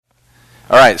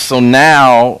All right, so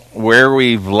now where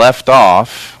we've left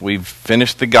off, we've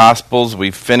finished the Gospels,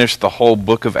 we've finished the whole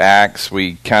book of Acts.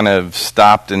 We kind of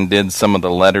stopped and did some of the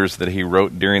letters that he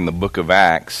wrote during the book of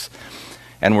Acts,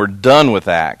 and we're done with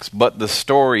Acts, but the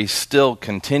story still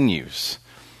continues.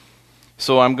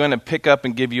 So I'm going to pick up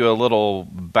and give you a little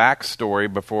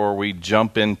backstory before we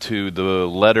jump into the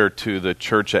letter to the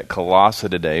church at Colossae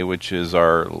today, which is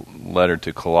our letter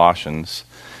to Colossians.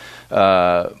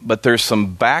 But there's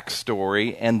some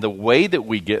backstory, and the way that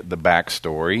we get the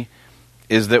backstory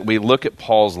is that we look at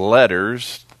Paul's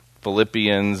letters,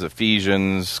 Philippians,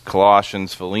 Ephesians,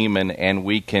 Colossians, Philemon, and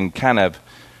we can kind of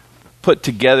put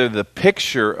together the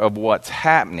picture of what's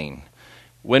happening.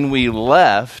 When we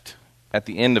left at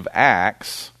the end of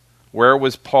Acts, where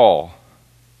was Paul?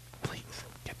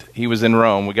 He was in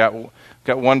Rome. We got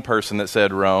one person that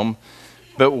said Rome.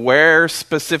 But where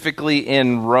specifically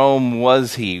in Rome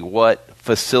was he? What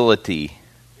facility?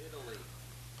 Italy.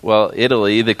 Well,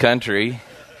 Italy, the country.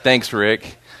 Thanks,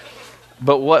 Rick.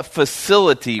 But what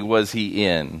facility was he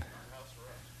in?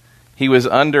 He was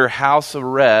under house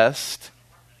arrest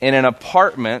in an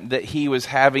apartment that he was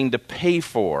having to pay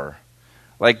for.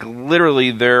 Like literally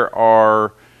there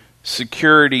are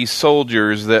security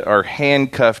soldiers that are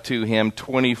handcuffed to him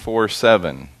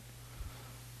 24/7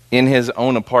 in his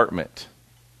own apartment.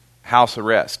 House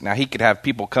arrest. Now, he could have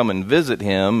people come and visit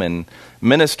him and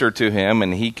minister to him,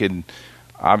 and he could,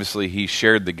 obviously, he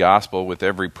shared the gospel with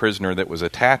every prisoner that was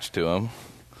attached to him.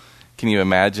 Can you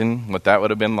imagine what that would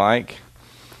have been like?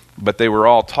 But they were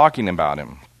all talking about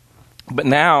him. But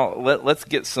now, let's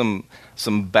get some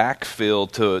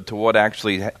backfill to what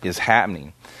actually is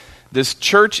happening. This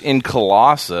church in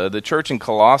Colossae, the church in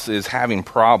Colossae is having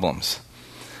problems.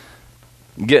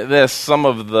 Get this, some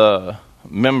of the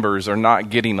members are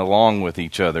not getting along with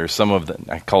each other.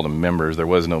 I called them members, there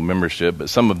was no membership,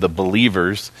 but some of the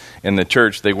believers in the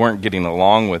church, they weren't getting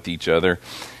along with each other,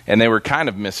 and they were kind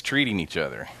of mistreating each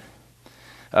other.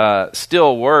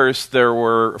 Still worse, there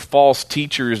were false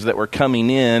teachers that were coming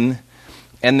in,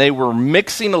 and they were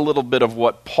mixing a little bit of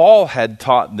what Paul had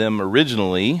taught them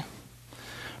originally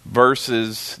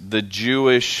versus the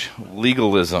Jewish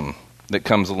legalism that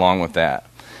comes along with that.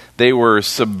 They were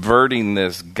subverting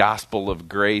this gospel of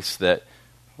grace that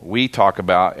we talk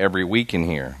about every week in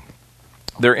here.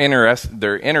 They're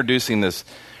introducing this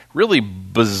really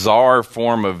bizarre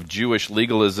form of Jewish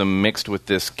legalism mixed with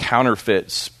this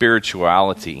counterfeit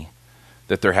spirituality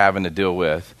that they're having to deal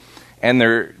with. And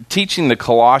they're teaching the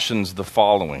Colossians the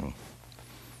following.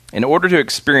 In order to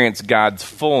experience God's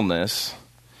fullness,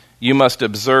 you must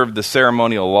observe the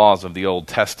ceremonial laws of the Old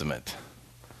Testament.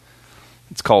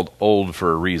 It's called old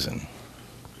for a reason.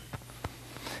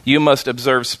 You must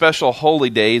observe special holy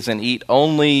days and eat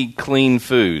only clean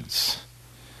foods.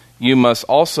 You must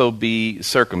also be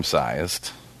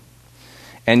circumcised.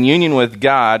 And union with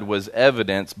God was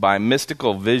evidenced by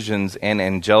mystical visions and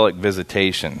angelic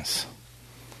visitations.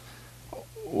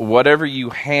 Whatever you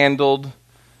handled,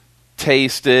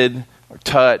 tasted, or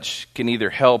touched can either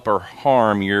help or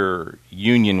harm your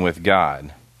union with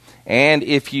God. And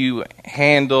if you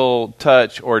handle,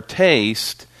 touch, or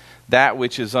taste that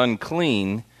which is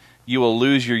unclean, you will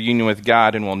lose your union with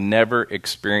God and will never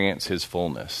experience His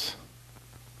fullness.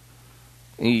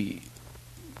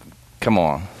 Come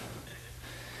on.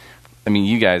 I mean,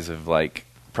 you guys have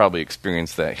probably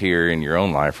experienced that here in your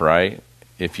own life, right?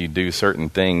 If you do certain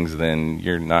things, then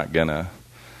you're not gonna.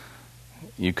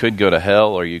 You could go to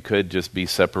hell, or you could just be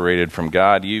separated from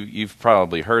God. You've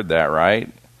probably heard that, right?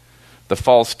 The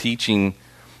false teaching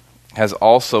has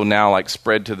also now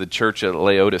spread to the church at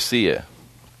Laodicea.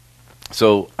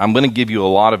 So I'm going to give you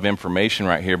a lot of information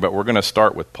right here, but we're going to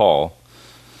start with Paul.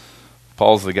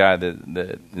 Paul's the guy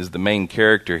that is the main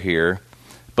character here.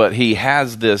 But he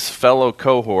has this fellow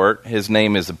cohort. His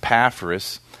name is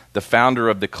Epaphras, the founder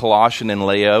of the Colossian and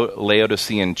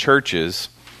Laodicean churches.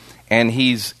 And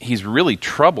he's really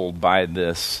troubled by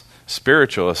this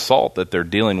spiritual assault that they're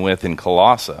dealing with in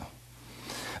Colossae.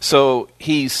 So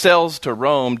he sails to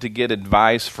Rome to get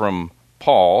advice from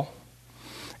Paul.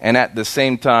 And at the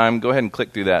same time, go ahead and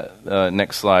click through that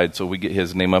next slide so we get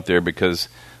his name up there, because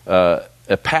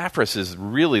Epaphras is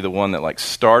really the one that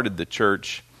started the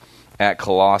church at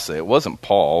Colossae. It wasn't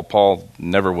Paul. Paul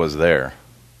never was there.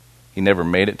 He never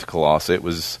made it to Colossae.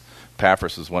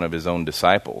 Epaphras was one of his own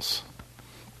disciples.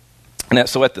 And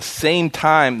so at the same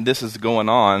time this is going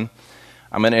on,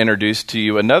 I'm going to introduce to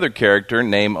you another character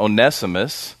named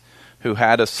Onesimus, who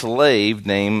had a slave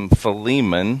named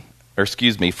Philemon.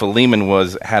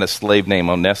 Philemon had a slave named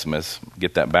Onesimus.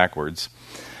 Get that backwards.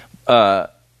 And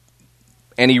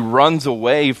he runs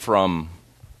away from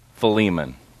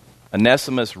Philemon.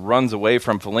 Onesimus runs away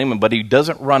from Philemon, but he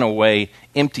doesn't run away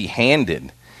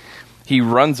empty-handed. He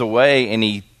runs away and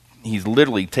he's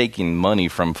literally taking money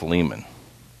from Philemon.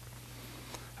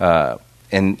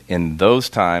 And in those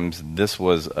times, this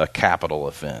was a capital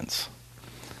offense.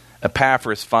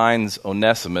 Epaphras finds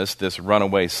Onesimus, this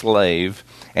runaway slave,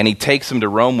 and he takes him to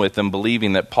Rome with him,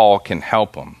 believing that Paul can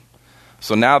help him.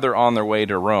 So now they're on their way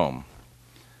to Rome.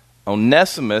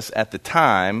 Onesimus, at the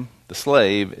time, the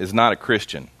slave, is not a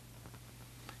Christian.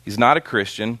 He's not a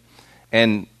Christian,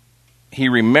 and he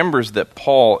remembers that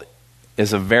Paul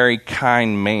is a very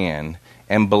kind man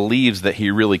and believes that he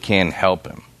really can help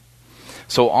him.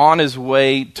 So on his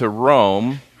way to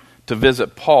Rome to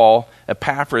visit Paul,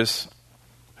 Epaphras,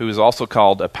 who is also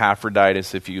called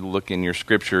Epaphroditus, if you look in your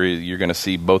scripture, you're going to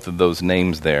see both of those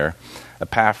names there.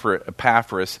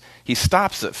 Epaphras, he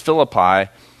stops at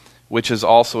Philippi, which is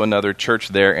also another church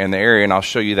there in the area, and I'll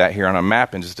show you that here on a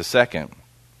map in just a second.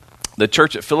 The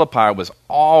church at Philippi was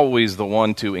always the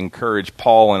one to encourage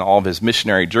Paul in all of his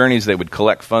missionary journeys. They would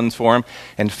collect funds for him.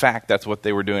 In fact, that's what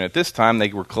they were doing at this time. They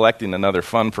were collecting another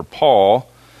fund for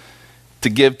Paul to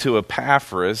give to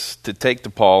Epaphras, to take to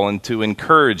Paul, and to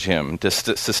encourage him, to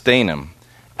sustain him.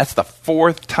 That's the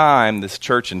fourth time this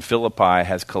church in Philippi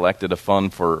has collected a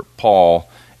fund for Paul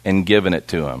and given it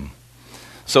to him.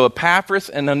 So Epaphras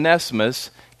and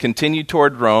Onesimus continue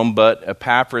toward Rome, but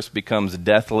Epaphras becomes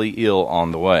deathly ill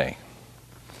on the way.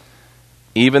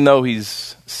 Even though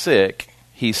he's sick,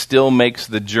 he still makes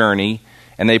the journey,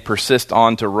 and they persist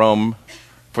on to Rome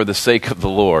for the sake of the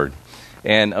Lord.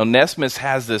 And Onesimus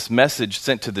has this message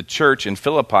sent to the church in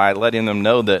Philippi, letting them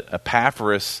know that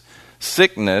Epaphras'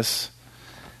 sickness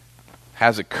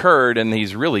has occurred, and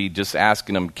he's really just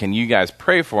asking them, can you guys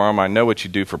pray for him? I know what you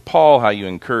do for Paul, how you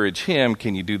encourage him.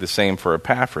 Can you do the same for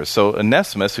Epaphras? So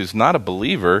Onesimus, who's not a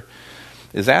believer,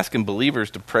 is asking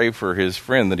believers to pray for his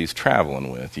friend that he's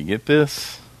traveling with. You get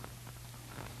this?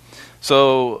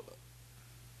 So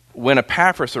when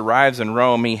Epaphras arrives in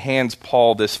Rome, he hands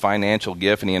Paul this financial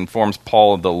gift, and he informs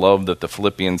Paul of the love that the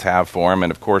Philippians have for him.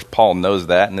 And of course, Paul knows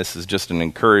that, and this is just an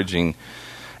encouraging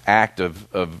act of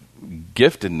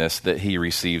giftedness that he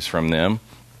receives from them.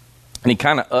 And he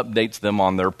kind of updates them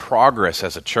on their progress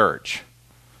as a church.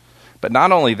 But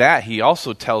not only that, he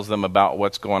also tells them about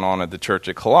what's going on at the church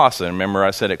at Colossae. Remember,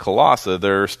 I said at Colossae,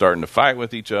 they're starting to fight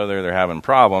with each other. They're having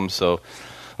problems. So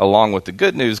along with the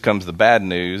good news comes the bad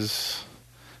news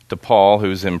to Paul,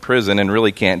 who's in prison and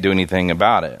really can't do anything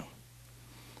about it.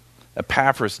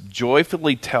 Epaphras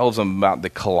joyfully tells them about the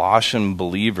Colossian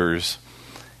believers,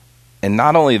 and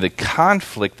not only the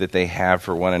conflict that they have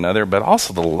for one another, but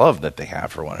also the love that they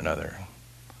have for one another.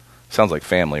 Sounds like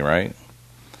family, right?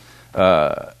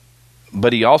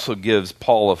 But he also gives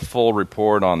Paul a full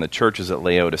report on the churches at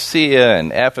Laodicea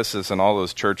and Ephesus and all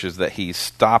those churches that he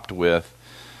stopped with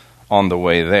on the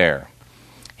way there.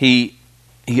 He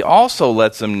also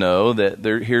lets him know that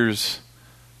here's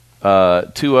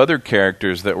two other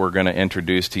characters that we're going to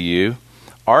introduce to you.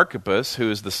 Archippus, who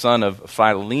is the son of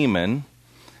Philemon,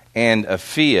 and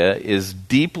Apphia is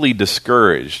deeply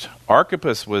discouraged.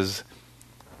 Archippus was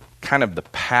kind of the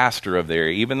pastor of the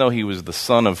area. Even though he was the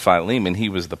son of Philemon, he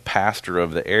was the pastor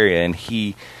of the area, and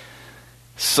he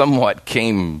somewhat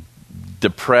came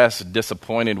depressed,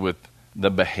 disappointed with the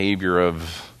behavior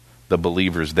of the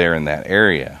believers there in that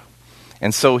area.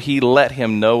 And so he let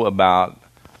him know about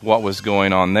what was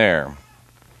going on there.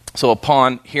 So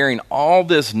upon hearing all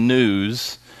this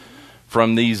news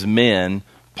from these men,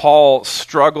 Paul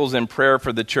struggles in prayer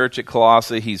for the church at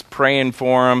Colossae. He's praying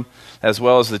for them, as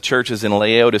well as the churches in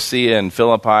Laodicea and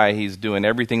Philippi. He's doing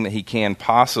everything that he can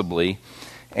possibly.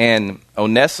 And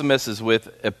Onesimus is with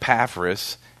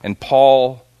Epaphras, and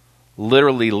Paul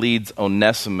literally leads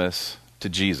Onesimus to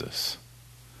Jesus.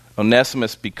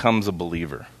 Onesimus becomes a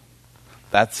believer.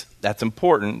 That's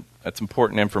important. That's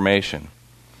important information.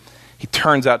 He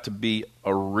turns out to be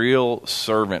a real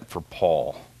servant for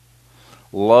Paul,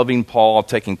 loving Paul,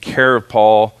 taking care of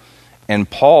Paul, and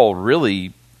Paul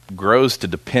really grows to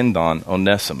depend on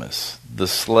Onesimus, the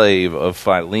slave of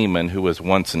Philemon who was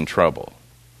once in trouble.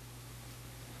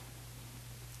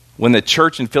 When the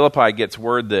church in Philippi gets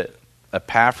word that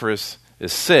Epaphras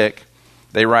is sick,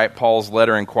 they write Paul's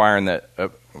letter inquiring that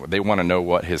they want to know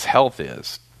what his health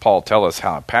is. Paul, tell us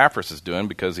how Epaphras is doing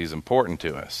because he's important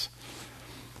to us.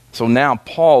 So now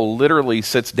Paul literally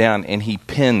sits down and he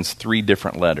pens 3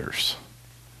 different letters.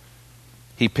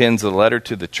 He pens a letter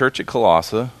to the church at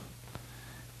Colossae.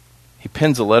 He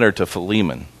pens a letter to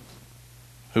Philemon,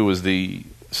 who was the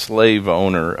slave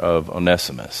owner of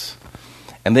Onesimus.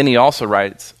 And then he also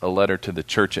writes a letter to the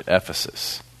church at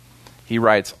Ephesus. He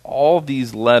writes all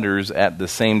these letters at the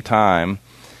same time,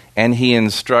 And he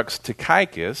instructs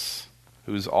Tychicus,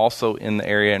 who's also in the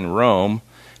area in Rome,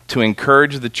 to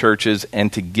encourage the churches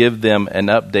and to give them an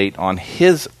update on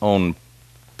his own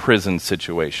prison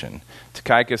situation.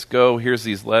 Tychicus, go, here's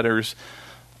these letters,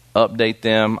 update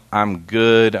them. I'm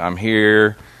good, I'm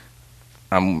here.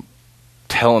 I'm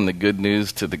telling the good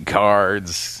news to the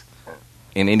guards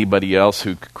and anybody else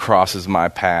who crosses my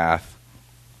path.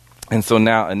 And so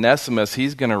now Onesimus,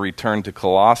 he's going to return to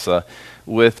Colossae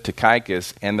with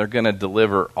Tychicus, and they're going to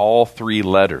deliver all three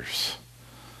letters.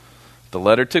 The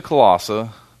letter to Colossae,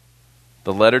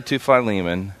 the letter to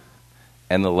Philemon,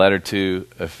 and the letter to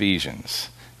Ephesians.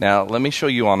 Now, let me show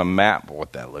you on a map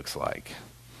what that looks like.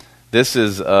 This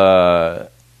is the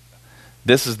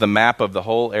map of the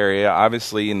whole area.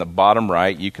 Obviously, in the bottom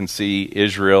right, you can see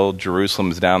Israel.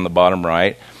 Jerusalem is down the bottom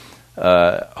right.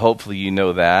 Hopefully, you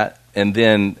know that. And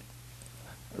then,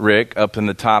 Rick, up in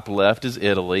the top left is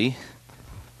Italy,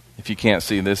 if you can't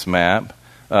see this map.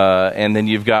 And then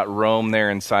you've got Rome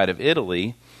there inside of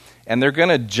Italy. And they're going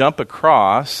to jump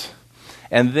across,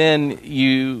 and then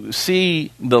you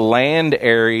see the land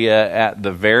area at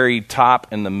the very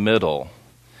top in the middle.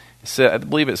 I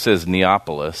believe it says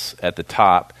Neapolis at the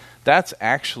top. That's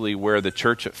actually where the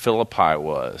church at Philippi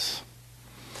was.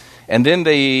 And then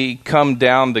they come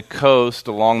down the coast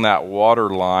along that water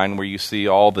line where you see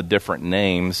all the different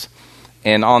names.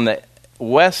 And on the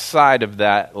west side of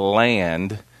that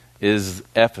land is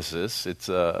Ephesus. It's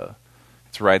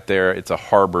right there. It's a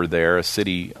harbor there, a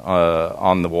city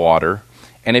on the water.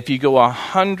 And if you go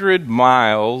 100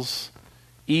 miles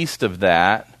east of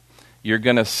that, you're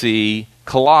going to see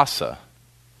Colossae.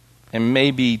 And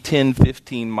maybe 10,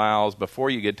 15 miles before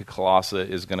you get to Colossae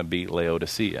is going to be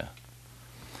Laodicea.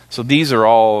 So these are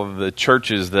all of the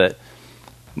churches that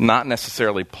not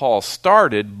necessarily Paul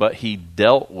started, but he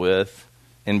dealt with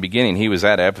in the beginning. He was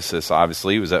at Ephesus,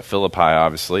 obviously. He was at Philippi,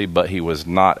 obviously, but he was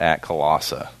not at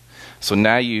Colossae. So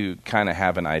now you kind of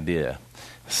have an idea.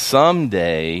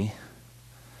 Someday,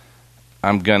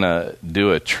 I'm going to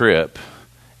do a trip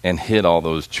and hit all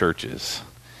those churches.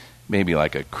 Maybe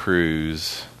like a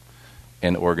cruise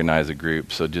and organize a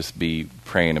group. So just be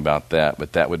praying about that.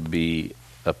 But that would be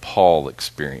a Paul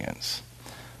experience.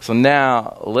 So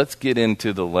now let's get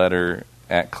into the letter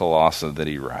at Colossae that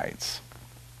he writes.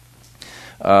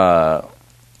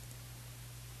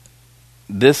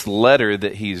 This letter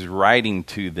that he's writing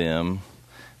to them,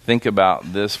 think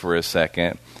about this for a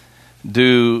second.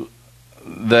 Do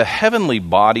the heavenly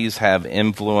bodies have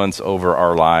influence over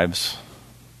our lives?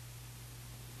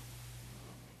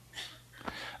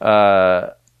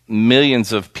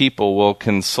 Millions of people will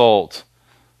consult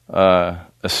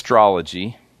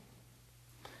astrology.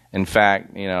 In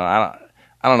fact, I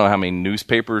don't know how many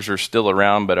newspapers are still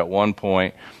around, but at one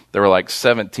point there were like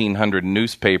 1,700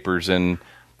 newspapers, and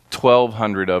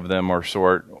 1,200 of them or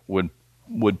sort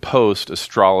would post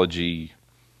astrology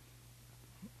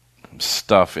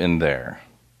stuff in there,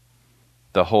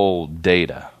 the whole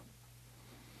data.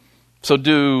 So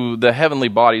do the heavenly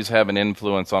bodies have an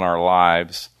influence on our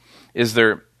lives? Is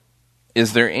there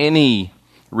any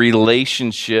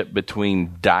relationship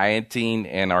between dieting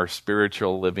and our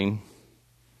spiritual living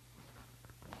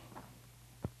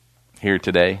here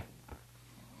today?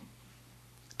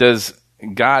 Does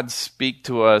God speak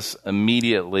to us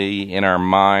immediately in our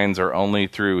minds or only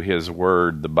through His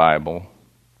Word, the Bible?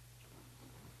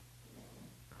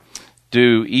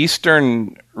 Do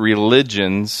Eastern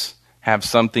religions have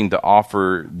something to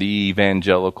offer the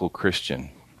evangelical Christian?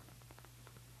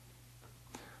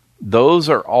 Those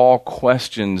are all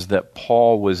questions that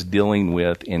Paul was dealing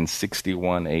with in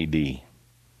 61 AD.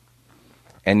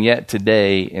 And yet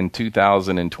today, in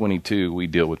 2022, we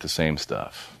deal with the same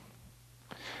stuff.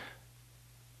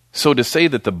 So to say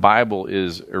that the Bible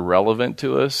is irrelevant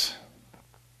to us,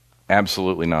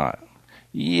 absolutely not.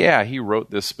 Yeah, he wrote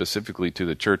this specifically to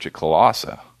the church at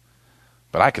Colossae.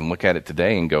 But I can look at it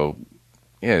today and go,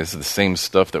 yeah, this is the same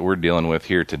stuff that we're dealing with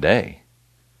here today.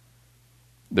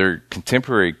 They're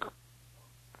contemporary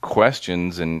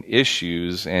questions and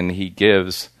issues, and he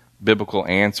gives biblical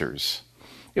answers.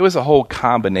 It was a whole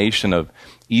combination of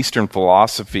Eastern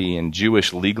philosophy and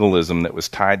Jewish legalism that was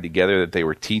tied together that they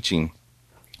were teaching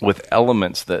with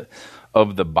elements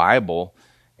of the Bible,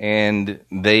 and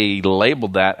they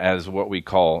labeled that as what we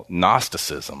call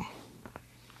Gnosticism.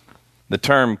 The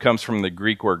term comes from the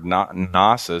Greek word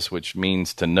gnosis, which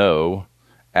means to know.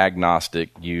 Agnostic,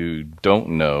 you don't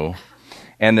know.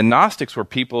 And the Gnostics were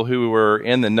people who were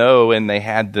in the know, and they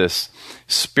had this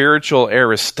spiritual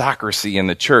aristocracy in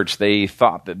the church. They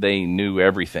thought that they knew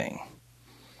everything.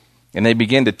 And they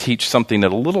began to teach something a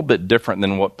little bit different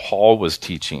than what Paul was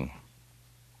teaching.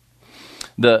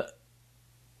 The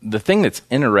the thing that's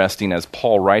interesting as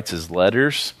Paul writes his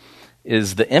letters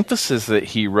is the emphasis that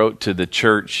he wrote to the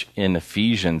church in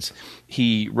Ephesians.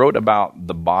 He wrote about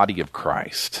the body of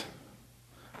Christ.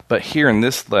 But here in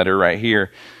this letter right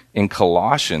here in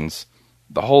Colossians,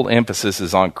 the whole emphasis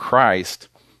is on Christ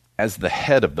as the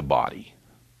head of the body.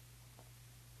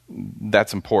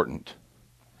 That's important.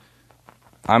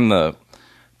 I'm the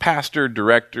pastor,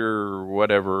 director,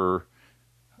 whatever,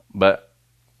 but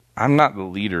I'm not the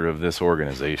leader of this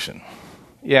organization.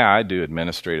 Yeah, I do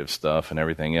administrative stuff and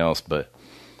everything else, but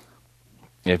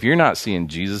if you're not seeing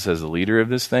Jesus as the leader of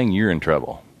this thing, you're in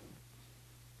trouble.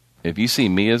 If you see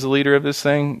me as the leader of this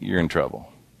thing, you're in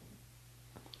trouble.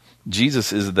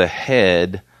 Jesus is the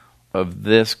head of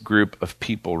this group of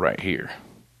people right here.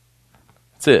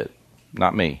 That's it,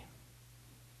 not me.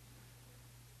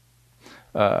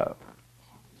 The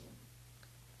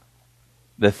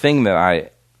thing that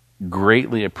I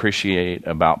greatly appreciate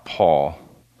about Paul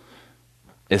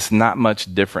is not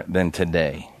much different than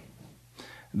today.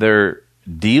 They're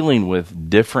dealing with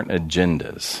different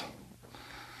agendas.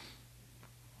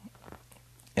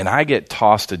 And I get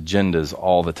tossed agendas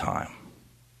all the time.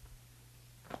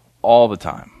 All the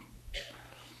time.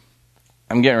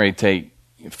 I'm getting ready to take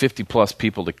 50 plus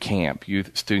people to camp,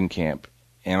 youth student camp,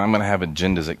 and I'm going to have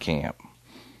agendas at camp.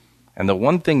 And the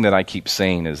one thing that I keep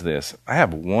saying is this: I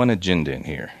have one agenda in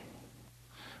here.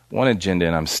 One agenda,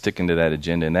 and I'm sticking to that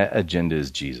agenda, and that agenda is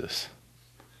Jesus.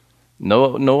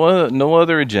 No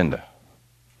other agenda.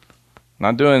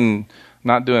 Not doing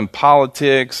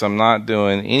politics. I'm not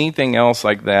doing anything else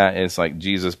like that. It's like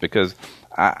Jesus, because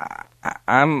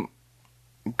I'm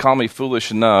call me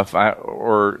foolish enough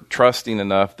or trusting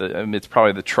enough that it's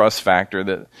probably the trust factor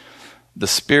that the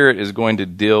Spirit is going to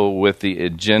deal with the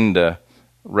agenda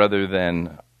rather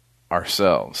than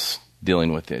ourselves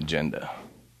dealing with the agenda.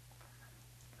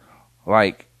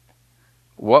 Like,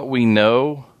 what we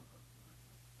know,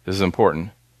 this is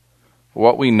important,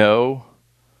 what we know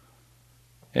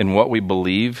and what we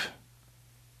believe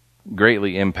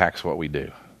greatly impacts what we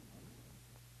do.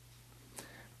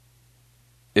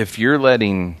 If you're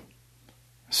letting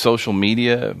social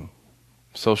media,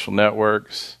 social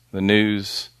networks, the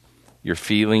news, your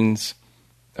feelings,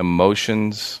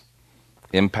 emotions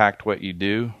impact what you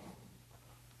do,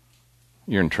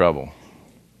 you're in trouble.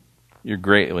 You're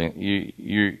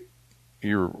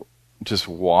just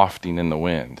wafting in the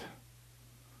wind.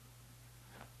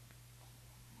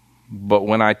 But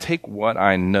when I take what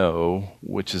I know,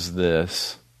 which is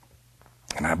this,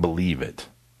 and I believe it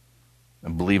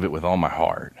with all my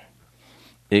heart,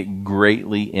 it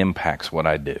greatly impacts what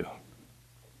I do.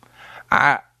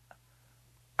 I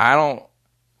don't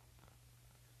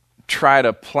try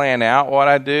to plan out what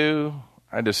I do.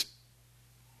 I just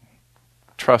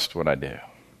trust what I do.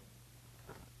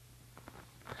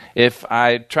 If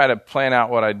I try to plan out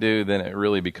what I do, then it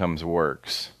really becomes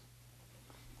works.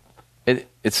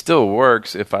 It still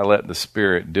works if I let the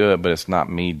Spirit do it, but it's not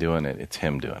me doing it, it's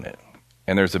Him doing it.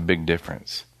 And there's a big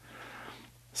difference.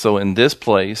 So in this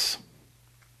place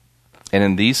and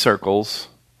in these circles,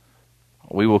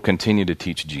 we will continue to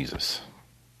teach Jesus.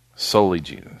 Solely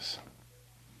Jesus.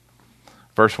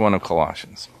 Verse 1 of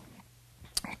Colossians.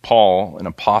 Paul, an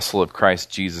apostle of Christ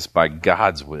Jesus by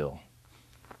God's will.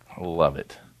 I love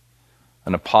it.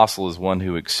 An apostle is one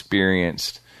who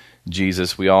experienced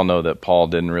Jesus. We all know that Paul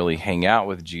didn't really hang out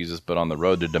with Jesus, but on the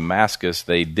road to Damascus,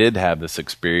 they did have this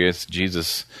experience.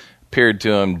 Jesus appeared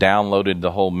to him, downloaded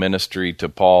the whole ministry to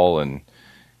Paul, and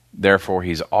therefore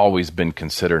he's always been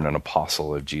considered an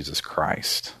apostle of Jesus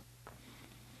Christ.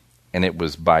 And it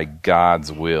was by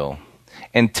God's will.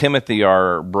 And Timothy,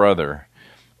 our brother,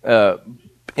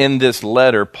 in this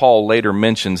letter, Paul later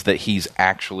mentions that he's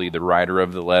actually the writer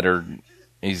of the letter.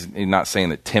 He's not saying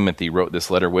that Timothy wrote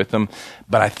this letter with him,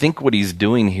 but I think what he's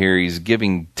doing here, he's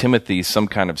giving Timothy some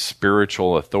kind of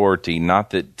spiritual authority.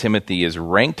 Not that Timothy is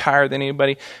ranked higher than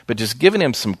anybody, but just giving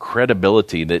him some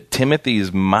credibility that Timothy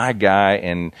is my guy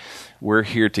and we're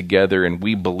here together and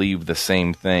we believe the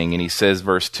same thing. And he says,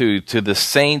 verse 2, to the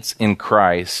saints in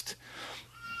Christ,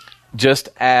 just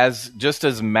as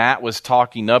Matt was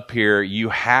talking up here, you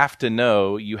have to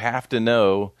know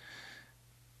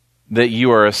that you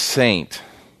are a saint.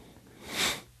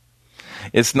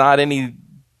 It's not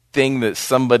anything that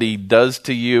somebody does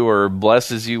to you or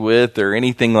blesses you with or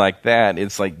anything like that.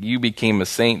 It's like you became a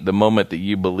saint the moment that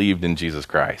you believed in Jesus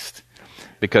Christ,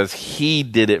 because He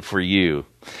did it for you.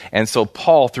 And so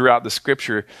Paul, throughout the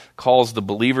Scripture, calls the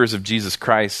believers of Jesus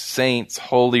Christ saints,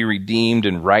 holy, redeemed,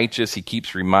 and righteous. He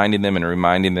keeps reminding them and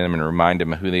reminding them and reminding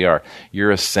them of who they are.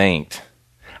 You're a saint.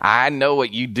 I know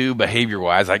what you do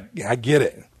behavior-wise. I get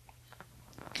it.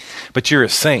 But you're a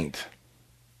saint.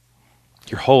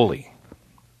 You're holy.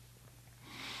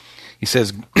 He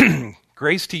says,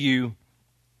 grace to you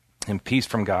and peace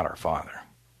from God our Father.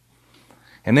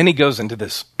 And then he goes into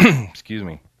this, excuse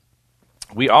me.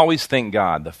 We always thank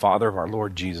God, the Father of our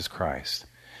Lord Jesus Christ,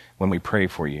 when we pray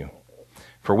for you.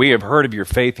 For we have heard of your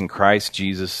faith in Christ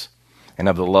Jesus and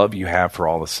of the love you have for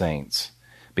all the saints,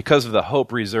 because of the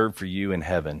hope reserved for you in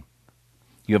heaven.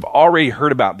 You have already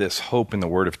heard about this hope in the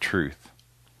word of truth.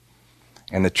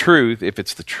 And the truth, if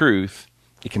it's the truth,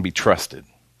 it can be trusted.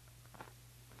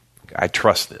 I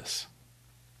trust this.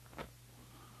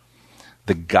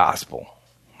 The gospel,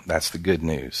 that's the good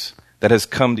news, that has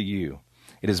come to you.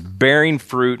 It is bearing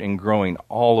fruit and growing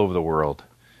all over the world,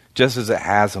 just as it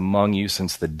has among you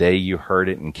since the day you heard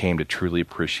it and came to truly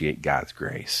appreciate God's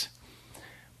grace.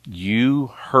 You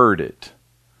heard it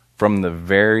from the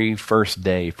very first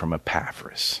day from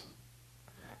Epaphras.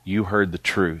 You heard the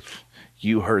truth.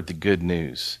 You heard the good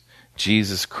news.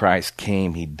 Jesus Christ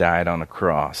came. He died on a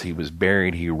cross. He was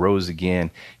buried. He rose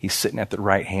again. He's sitting at the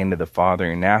right hand of the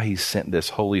Father, and now he's sent this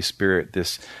Holy Spirit,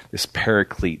 this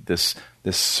paraclete, this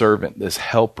servant, this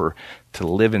helper to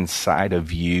live inside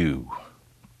of you.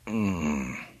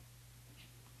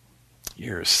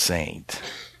 You're a saint.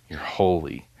 You're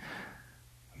holy.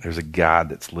 There's a God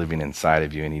that's living inside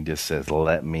of you, and he just says,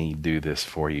 let me do this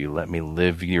for you. Let me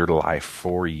live your life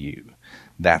for you.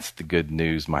 That's the good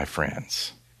news, my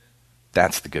friends.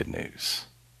 That's the good news.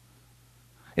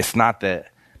 It's not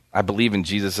that I believe in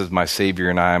Jesus as my Savior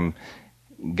and I'm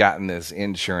gotten this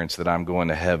insurance that I'm going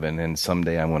to heaven and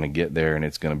someday I'm going to get there and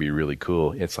it's going to be really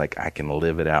cool. It's like I can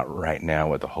live it out right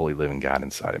now with the holy living God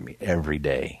inside of me every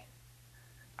day.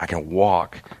 I can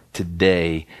walk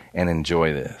today and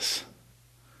enjoy this.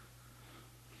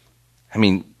 I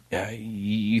mean,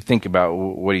 you think about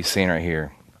what he's saying right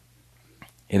here.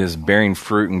 It is bearing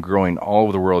fruit and growing all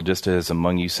over the world, just as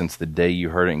among you since the day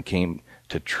you heard it and came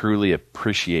to truly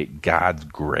appreciate God's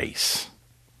grace.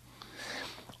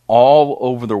 All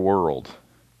over the world,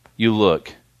 you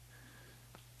look.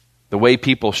 The way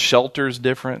people shelter is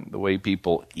different. The way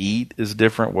people eat is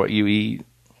different, what you eat.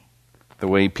 The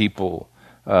way people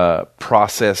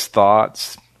process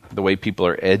thoughts. The way people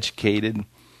are educated.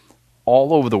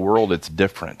 All over the world, it's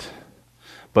different.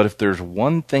 But if there's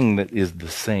one thing that is the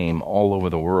same all over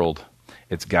the world,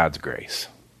 it's God's grace.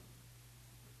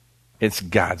 It's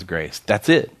God's grace. That's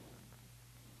it.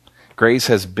 Grace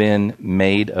has been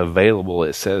made available,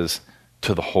 it says,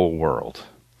 to the whole world.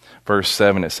 Verse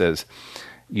 7, it says,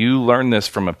 you learned this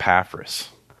from Epaphras,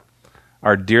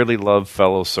 our dearly loved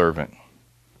fellow servant.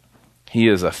 He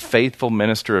is a faithful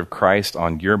minister of Christ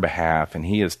on your behalf, and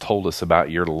he has told us about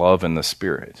your love in the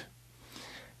Spirit.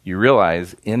 You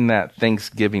realize in that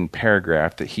Thanksgiving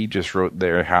paragraph that he just wrote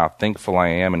there, how thankful I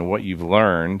am and what you've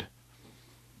learned,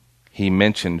 he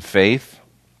mentioned faith,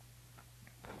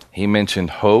 he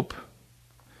mentioned hope,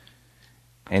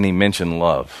 and he mentioned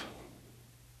love.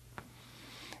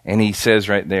 And he says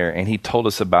right there, and he told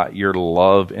us about your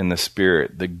love in the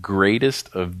Spirit. The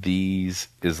greatest of these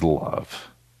is love.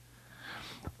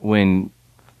 When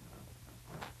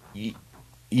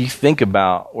you think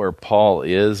about where Paul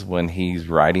is when he's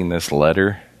writing this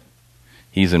letter.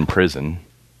 He's in prison.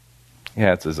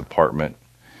 Yeah, it's his apartment.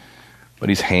 But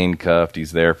he's handcuffed.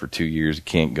 He's there for 2 years. He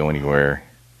can't go anywhere.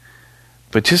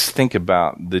 But just think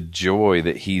about the joy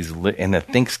that he's and the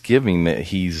thanksgiving that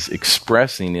he's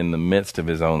expressing in the midst of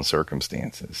his own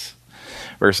circumstances.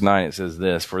 Verse 9, it says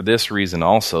this, for this reason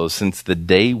also, since the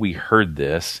day we heard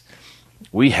this,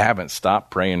 we haven't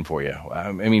stopped praying for you.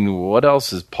 I mean, what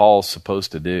else is Paul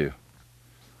supposed to do?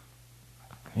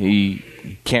 He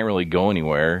can't really go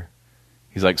anywhere.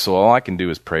 He's like, so all I can do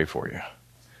is pray for you.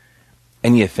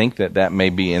 And you think that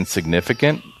may be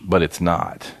insignificant, but it's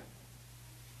not.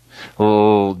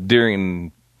 Well,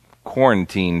 during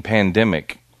quarantine,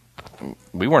 pandemic,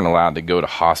 we weren't allowed to go to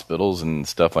hospitals and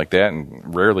stuff like that,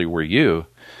 and rarely were you.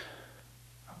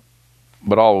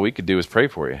 But all we could do was pray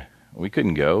for you. We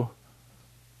couldn't go.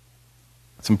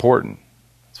 It's important.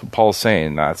 That's what Paul's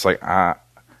saying. It's like,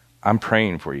 I'm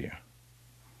praying for you.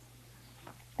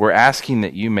 We're asking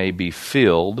that you may be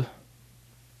filled.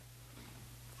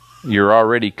 You're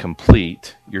already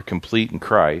complete. You're complete in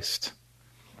Christ.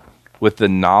 With the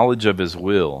knowledge of his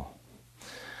will.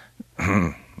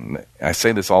 I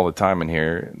say this all the time in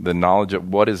here. The knowledge of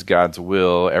what is God's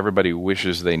will. Everybody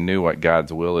wishes they knew what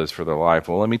God's will is for their life.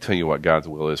 Well, let me tell you what God's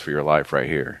will is for your life right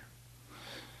here.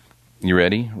 You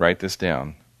ready? Write this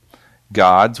down.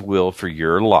 God's will for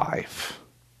your life,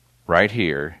 right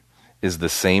here, is the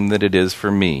same that it is for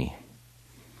me.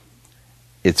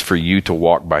 It's for you to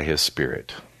walk by his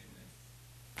Spirit.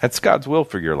 That's God's will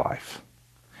for your life.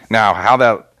 Now, how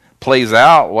that plays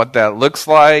out, what that looks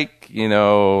like,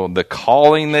 the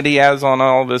calling that he has on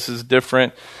all this is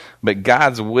different. But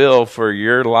God's will for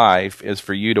your life is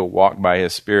for you to walk by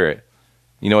his Spirit.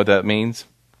 You know what that means?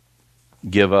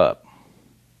 Give up.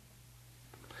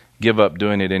 Give up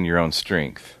doing it in your own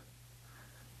strength.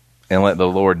 And let the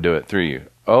Lord do it through you.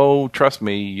 Oh, trust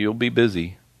me, you'll be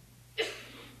busy.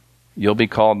 You'll be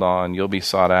called on. You'll be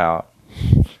sought out.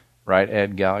 Right,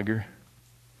 Ed Gallagher?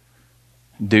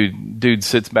 Dude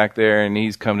sits back there and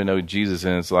he's come to know Jesus,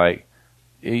 and it's like,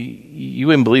 you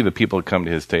wouldn't believe the people that come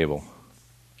to his table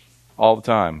all the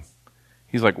time.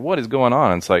 He's like, what is going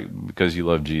on? And it's like, because you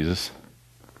love Jesus.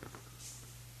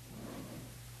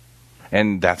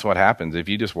 And that's what happens. If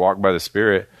you just walk by the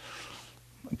Spirit,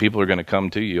 people are going to come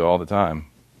to you all the time.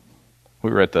 We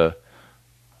were at the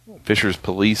Fisher's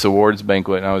Police Awards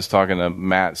banquet, and I was talking to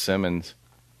Matt Simmons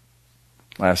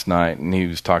last night, and he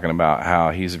was talking about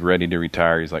how he's ready to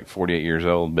retire. He's like 48 years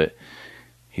old, but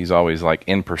he's always like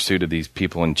in pursuit of these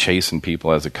people and chasing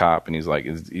people as a cop, and he's like,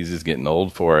 he's just getting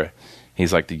old for it.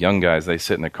 He's like, the young guys, they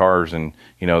sit in the cars and,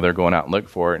 they're going out and look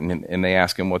for it, and they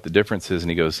ask him what the difference is, and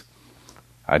he goes,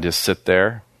 I just sit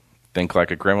there, think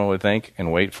like a criminal would think,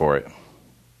 and wait for it.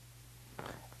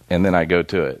 And then I go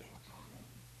to it.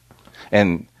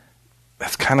 And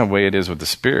that's kind of the way it is with the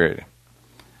Spirit.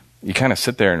 You kind of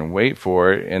sit there and wait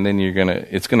for it, and then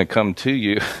it's gonna come to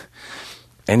you,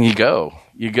 and you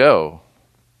go.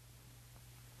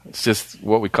 It's just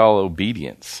what we call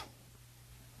obedience.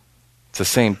 It's the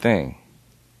same thing.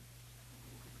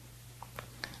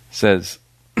 It says,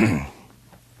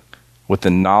 with the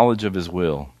knowledge of his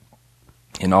will,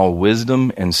 in all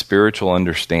wisdom and spiritual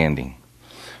understanding.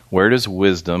 Where does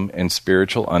wisdom and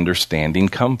spiritual understanding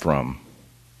come from?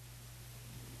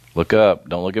 Look up.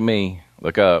 Don't look at me.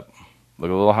 Look up.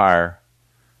 Look a little higher.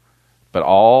 But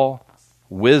all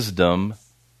wisdom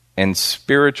and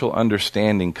spiritual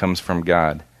understanding comes from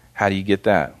God. How do you get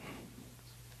that?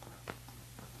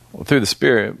 Well, through the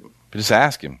Spirit. Just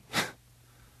ask him.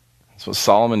 That's what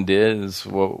Solomon did. Is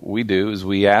what we do, is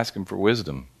we ask him for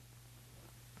wisdom.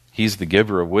 He's the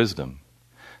giver of wisdom.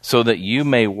 So that you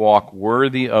may walk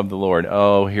worthy of the Lord.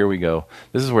 Oh, here we go.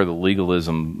 This is where the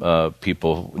legalism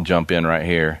people jump in right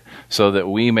here. So that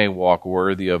we may walk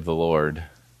worthy of the Lord.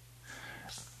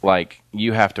 Like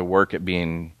you have to work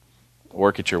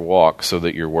at your walk so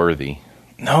that you're worthy.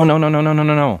 No.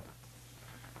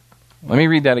 Let me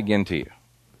read that again to you.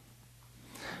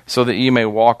 So that you may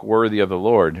walk worthy of the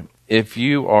Lord. If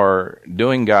you are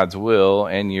doing God's will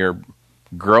and you're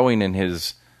growing in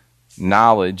his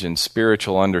knowledge and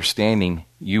spiritual understanding,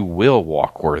 you will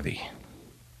walk worthy.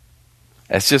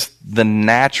 It's just the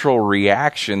natural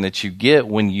reaction that you get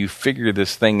when you figure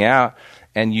this thing out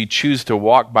and you choose to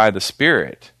walk by the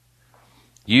Spirit.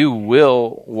 You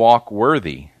will walk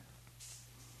worthy.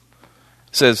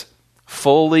 It says,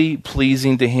 fully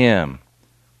pleasing to him.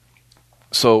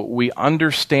 So we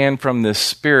understand from this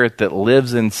Spirit that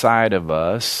lives inside of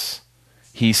us.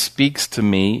 He speaks to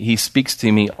me. He speaks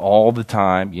to me all the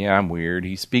time. Yeah, I'm weird.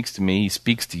 He speaks to me. He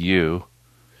speaks to you.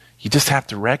 You just have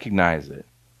to recognize it.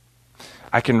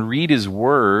 I can read his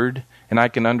word and I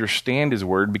can understand his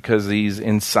word because he's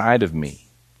inside of me.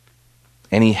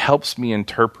 And he helps me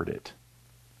interpret it.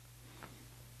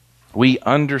 We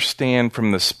understand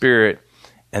from the Spirit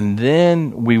and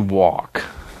then we walk.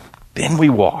 Then we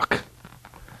walk.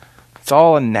 It's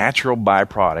all a natural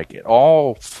byproduct. It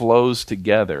all flows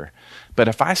together. But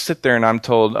if I sit there and I'm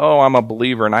told, oh, I'm a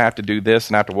believer and I have to do this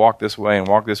and I have to walk this way and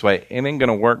walk this way, it ain't going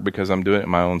to work because I'm doing it in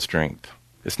my own strength.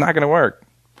 It's not going to work.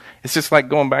 It's just like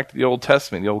going back to the Old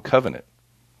Testament, the Old Covenant.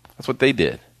 That's what they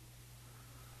did.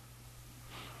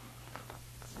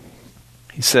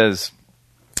 He says,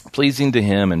 pleasing to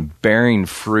him and bearing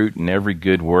fruit in every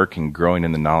good work and growing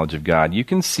in the knowledge of God. You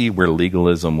can see where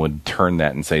legalism would turn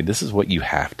that and say, this is what you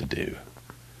have to do.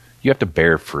 You have to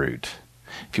bear fruit.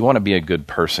 If you want to be a good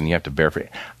person, you have to bear fruit.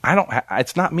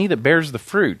 It's not me that bears the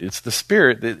fruit. It's the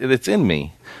Spirit that's in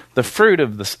me. The fruit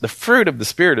of the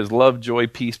Spirit is love, joy,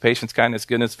 peace, patience, kindness,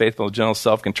 goodness, faithfulness, gentleness,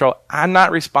 self-control. I'm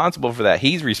not responsible for that.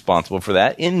 He's responsible for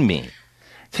that in me.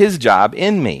 It's his job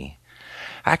in me.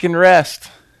 I can rest.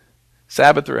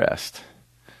 Sabbath rest.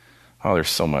 Oh, there's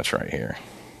so much right here.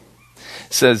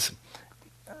 It says,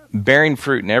 bearing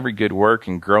fruit in every good work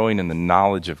and growing in the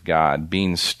knowledge of God,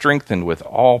 being strengthened with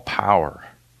all power,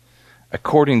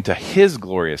 according to his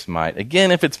glorious might.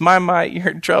 Again, if it's my might, you're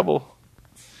in trouble.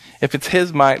 If it's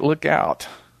his might, look out.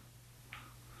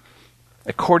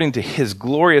 According to his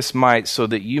glorious might, so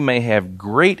that you may have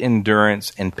great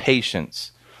endurance and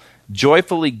patience,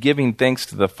 joyfully giving thanks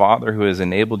to the Father who has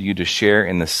enabled you to share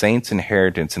in the saints'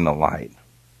 inheritance in the light.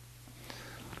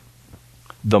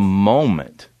 The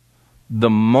moment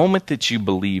that you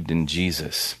believed in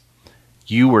Jesus,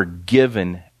 you were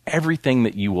given everything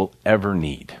that you will ever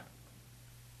need.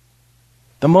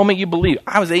 The moment you believe.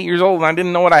 I was 8 years old and I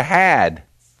didn't know what I had.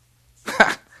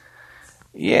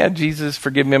 Yeah, Jesus,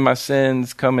 forgive me my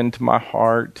sins, come into my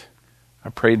heart. I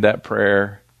prayed that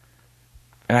prayer.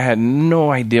 And I had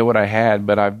no idea what I had,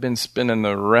 but I've been spending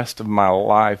the rest of my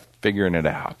life figuring it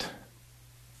out.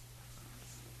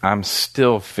 I'm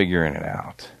still figuring it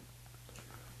out.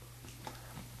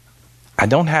 I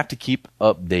don't have to keep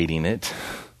updating it.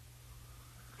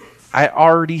 I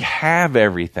already have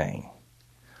everything.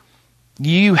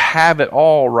 You have it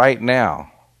all right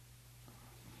now.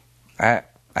 I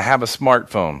have a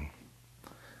smartphone.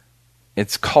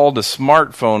 It's called a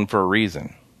smartphone for a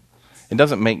reason. It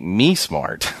doesn't make me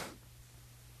smart.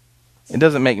 It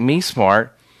doesn't make me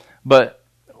smart, but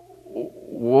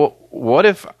what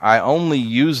if I only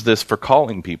use this for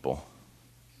calling people?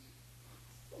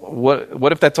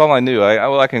 What if that's all I knew?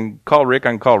 I can call Rick,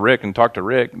 and talk to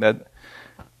Rick. But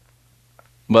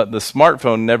the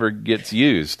smartphone never gets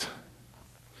used.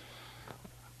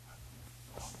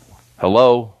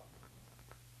 Hello?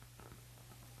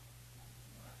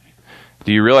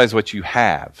 Do you realize what you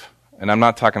have? And I'm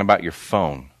not talking about your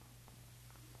phone.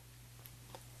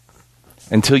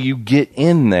 Until you get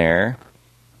in there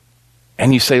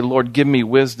and you say, Lord, give me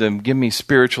wisdom, give me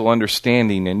spiritual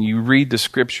understanding, and you read the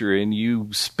scripture and you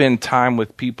spend time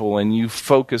with people and you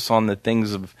focus on the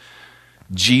things of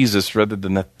Jesus rather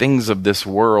than the things of this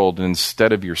world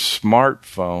instead of your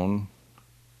smartphone,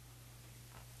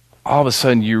 all of a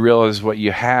sudden you realize what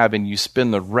you have and you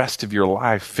spend the rest of your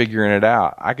life figuring it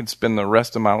out. I could spend the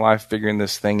rest of my life figuring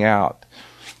this thing out.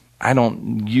 I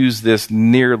don't use this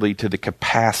nearly to the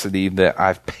capacity that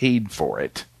I've paid for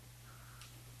it.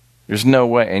 There's no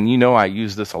way, and you know I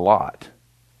use this a lot.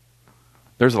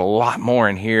 There's a lot more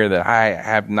in here that I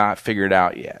have not figured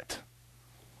out yet.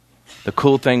 The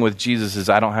cool thing with Jesus is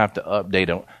I don't have to update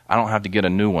it. I don't have to get a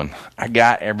new one. I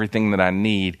got everything that I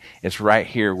need. It's right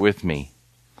here with me.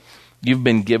 You've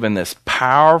been given this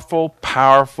powerful,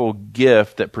 powerful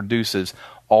gift that produces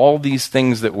all these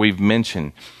things that we've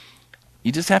mentioned.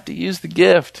 You just have to use the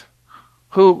gift.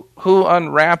 Who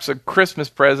unwraps a Christmas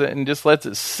present and just lets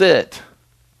it sit?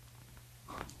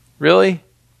 Really?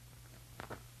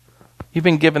 You've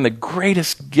been given the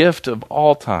greatest gift of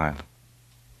all time.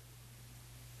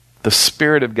 The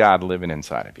Spirit of God living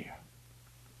inside of you.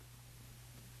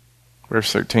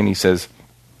 Verse 13, he says,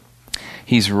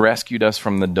 He's rescued us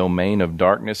from the domain of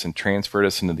darkness and transferred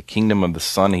us into the kingdom of the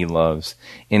Son He loves.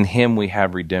 In Him we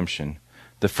have redemption,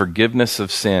 the forgiveness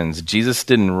of sins. Jesus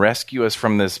didn't rescue us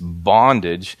from this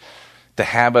bondage to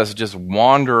have us just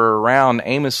wander around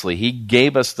aimlessly. He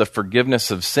gave us the forgiveness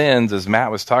of sins, as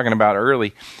Matt was talking about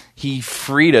early. He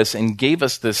freed us and gave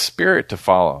us the Spirit to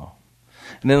follow.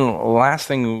 And then the last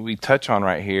thing we touch on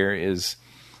right here is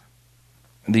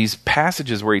these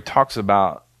passages where he talks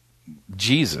about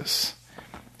Jesus.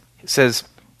 It says,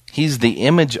 He's the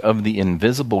image of the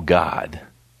invisible God,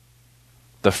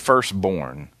 the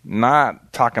firstborn.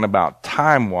 Not talking about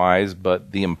time-wise,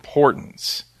 but the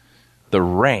importance, the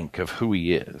rank of who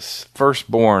He is.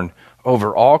 Firstborn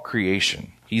over all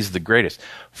creation. He's the greatest.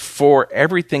 For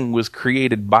everything was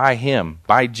created by Him,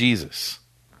 by Jesus,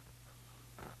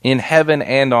 in heaven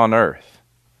and on earth.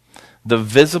 The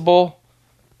visible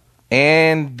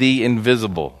and the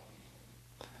invisible.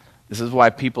 This is why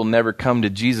people never come to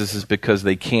Jesus, is because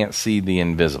they can't see the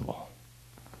invisible.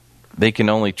 They can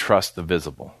only trust the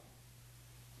visible.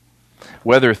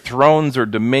 Whether thrones or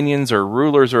dominions or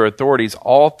rulers or authorities,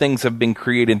 all things have been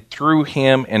created through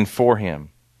Him and for Him.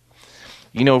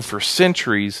 You know, for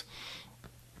centuries,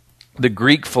 the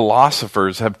Greek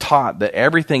philosophers have taught that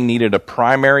everything needed a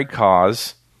primary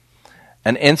cause,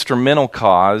 an instrumental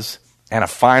cause, and a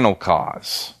final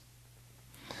cause.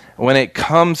 When it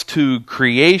comes to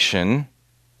creation,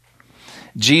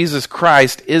 Jesus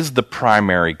Christ is the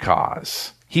primary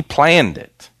cause. He planned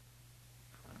it.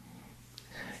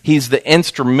 He's the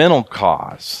instrumental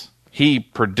cause. He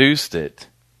produced it.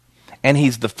 And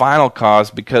He's the final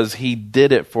cause because He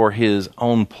did it for His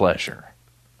own pleasure.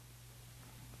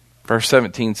 Verse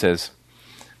 17 says,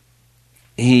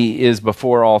 He is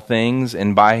before all things,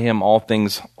 and by Him all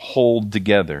things hold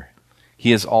together.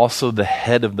 He is also the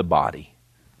head of the body,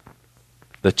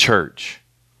 the church.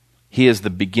 He is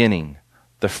the beginning,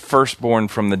 the firstborn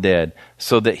from the dead,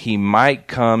 so that He might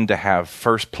come to have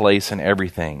first place in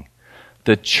everything.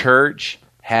 The church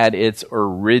had its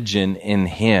origin in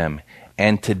Him,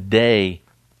 and today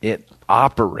it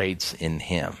operates in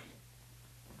Him.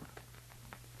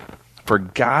 For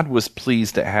God was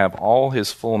pleased to have all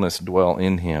His fullness dwell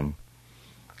in Him,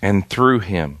 and through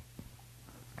him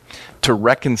to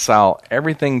reconcile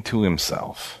everything to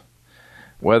himself,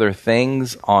 whether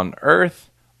things on earth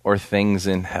or things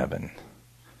in heaven.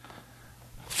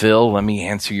 Phil, let me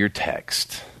answer your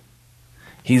text.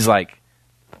 He's like,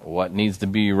 what needs to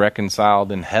be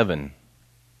reconciled in heaven?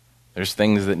 There's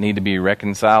things that need to be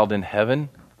reconciled in heaven?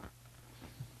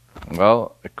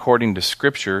 Well, according to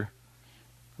Scripture,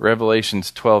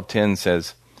 Revelations 12:10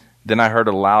 says, "Then I heard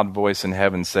a loud voice in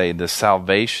heaven say, the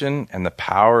salvation and the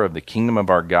power of the kingdom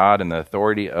of our God and the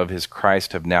authority of his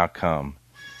Christ have now come.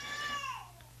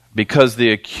 Because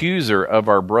the accuser of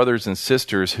our brothers and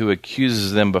sisters who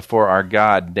accuses them before our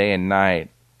God day and night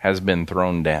has been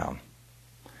thrown down."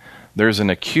 There's an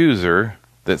accuser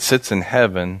that sits in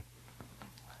heaven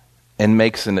and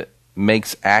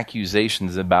makes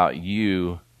accusations about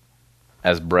you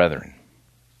as brethren.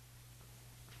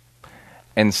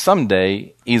 And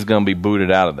someday, he's going to be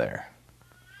booted out of there.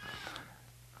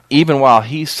 Even while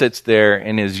he sits there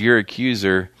and is your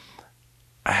accuser,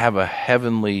 I have a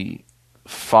heavenly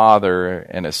Father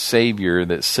and a Savior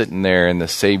that's sitting there, and the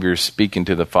Savior's speaking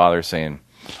to the Father saying,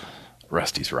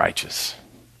 Rusty's righteous.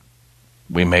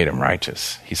 We made him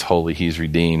righteous. He's holy. He's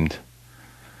redeemed.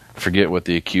 Forget what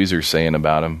the accuser's saying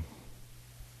about him.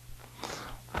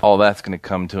 All that's going to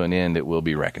come to an end. It will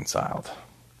be reconciled.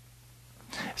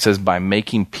 It says, by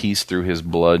making peace through his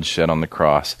blood shed on the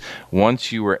cross.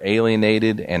 Once you were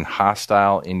alienated and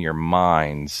hostile in your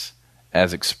minds,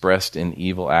 as expressed in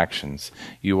evil actions.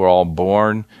 You were all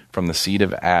born from the seed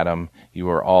of Adam. You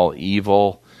were all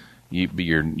evil.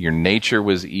 Your nature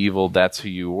was evil. That's who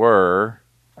you were.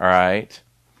 All right?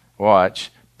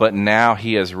 Watch. But now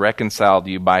he has reconciled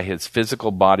you by his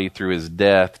physical body through his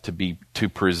death to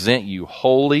present you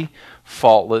holy,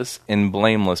 faultless, and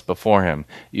blameless before him.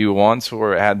 You once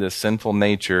had this sinful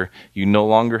nature. You no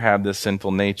longer have this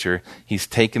sinful nature. He's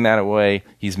taken that away.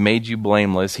 He's made you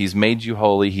blameless. He's made you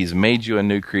holy. He's made you a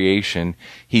new creation.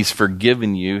 He's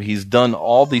forgiven you. He's done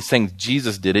all these things.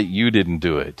 Jesus did it. You didn't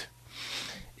do it.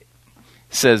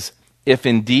 It says, if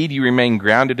indeed you remain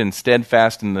grounded and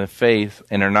steadfast in the faith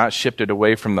and are not shifted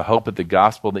away from the hope of the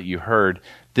gospel that you heard,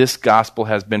 this gospel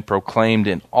has been proclaimed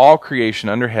in all creation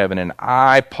under heaven, and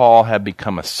I, Paul, have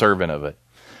become a servant of it.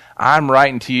 I'm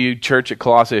writing to you, church at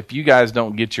Colossae, if you guys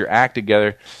don't get your act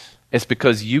together, it's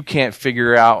because you can't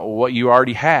figure out what you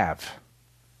already have.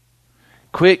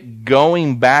 Quit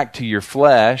going back to your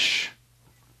flesh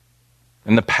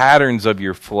and the patterns of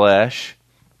your flesh,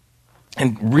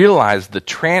 and realize the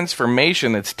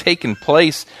transformation that's taken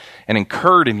place and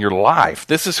incurred in your life.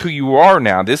 This is who you are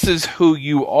now. This is who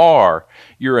you are.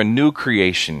 You're a new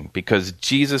creation because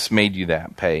Jesus made you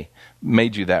that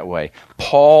way.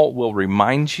 Paul will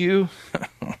remind you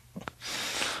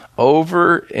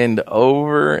over and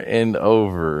over and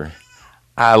over.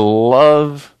 I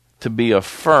love to be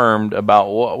affirmed about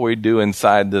what we do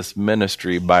inside this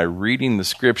ministry by reading the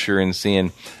scripture and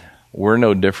seeing we're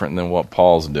no different than what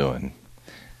Paul's doing.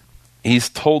 He's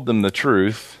told them the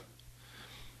truth.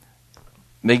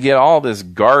 They get all this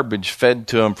garbage fed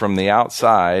to them from the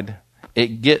outside.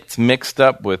 It gets mixed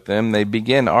up with them. They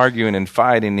begin arguing and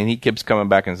fighting, and he keeps coming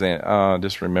back and saying,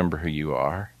 just remember who you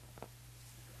are.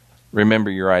 Remember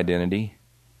your identity.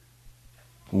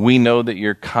 We know that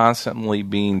you're constantly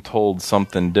being told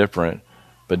something different,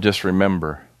 but just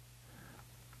remember,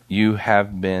 you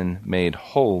have been made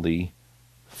holy,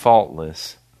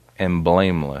 faultless, and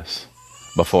blameless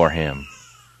before him.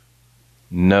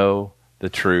 Know the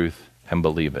truth and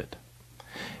believe it.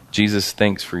 Jesus,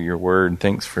 thanks for your word.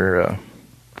 Thanks for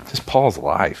just Paul's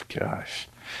life, gosh.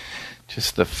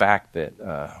 Just the fact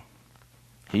that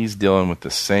he's dealing with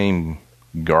the same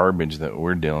garbage that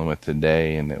we're dealing with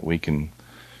today, and that we can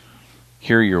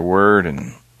hear your word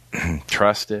and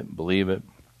trust it, believe it.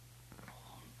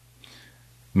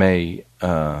 May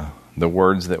the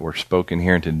words that were spoken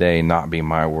here today not be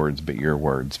my words, but your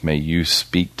words. May you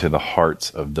speak to the hearts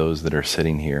of those that are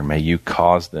sitting here. May you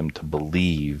cause them to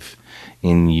believe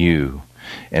in you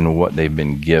and what they've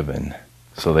been given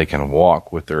so they can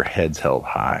walk with their heads held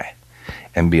high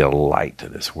and be a light to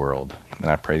this world. And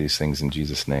I pray these things in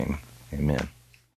Jesus' name. Amen.